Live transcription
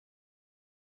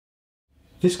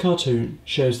This cartoon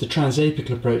shows the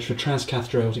transapical approach for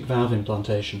transcatheter aortic valve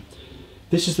implantation.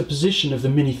 This is the position of the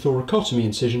mini thoracotomy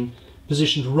incision,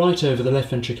 positioned right over the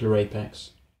left ventricular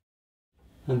apex.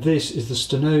 And this is the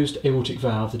stenosed aortic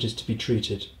valve that is to be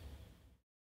treated.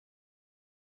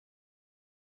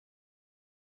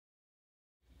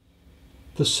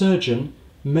 The surgeon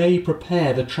may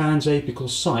prepare the transapical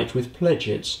site with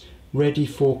pledgets ready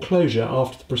for closure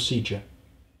after the procedure.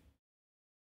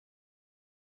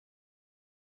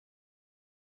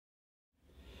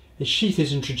 A sheath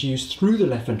is introduced through the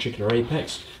left ventricular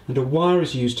apex and a wire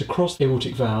is used to cross the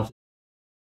aortic valve.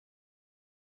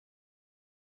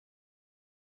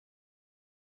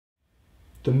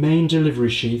 The main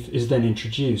delivery sheath is then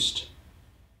introduced.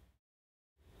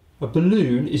 A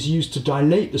balloon is used to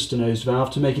dilate the stenosed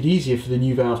valve to make it easier for the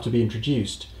new valve to be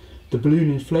introduced. The balloon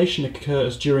inflation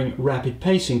occurs during rapid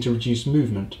pacing to reduce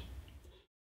movement.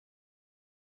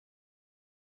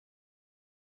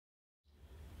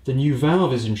 The new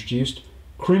valve is introduced,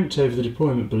 crimped over the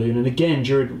deployment balloon, and again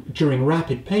during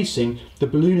rapid pacing the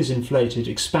balloon is inflated,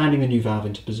 expanding the new valve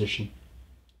into position.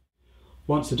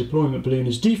 Once the deployment balloon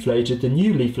is deflated, the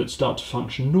new leaflets start to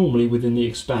function normally within the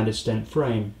expanded stent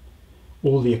frame.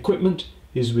 All the equipment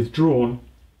is withdrawn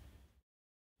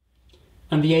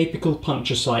and the apical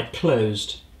puncture site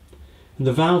closed. And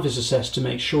the valve is assessed to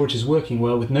make sure it is working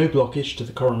well with no blockage to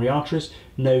the coronary arteries,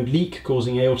 no leak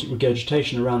causing aortic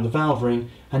regurgitation around the valve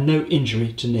ring, and no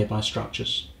injury to nearby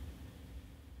structures.